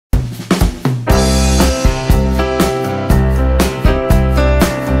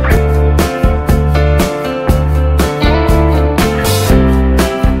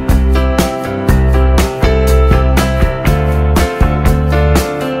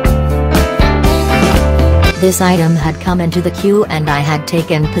This item had come into the queue and I had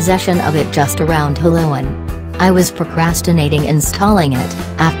taken possession of it just around Hallowen. I was procrastinating installing it,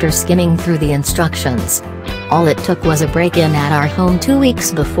 after skimming through the instructions. All it took was a break-in at our home 2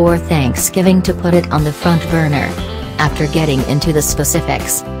 weeks before Thanksgiving to put it on the front burner. After getting into the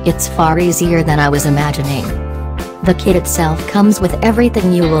specifics, it's far easier than I was imagining. The kit itself comes with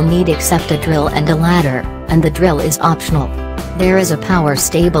everything you will need except a drill and a ladder, and the drill is optional. There is a power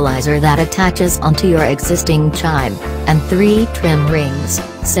stabilizer that attaches onto your existing chime, and 3 trim rings,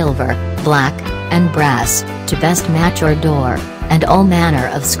 silver, black, and brass, to best match your door, and all manner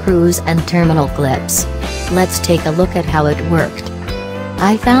of screws and terminal clips. Let's take a look at how it worked.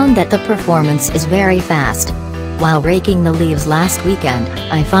 I found that the performance is very fast. While raking the leaves last weekend,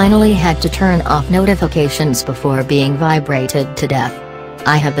 I finally had to turn off notifications before being vibrated to death.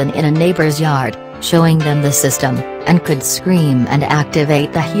 I have been in a neighbor's yard, showing them the system, and could scream and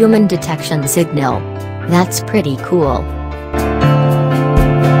activate the human detection signal. That's pretty cool.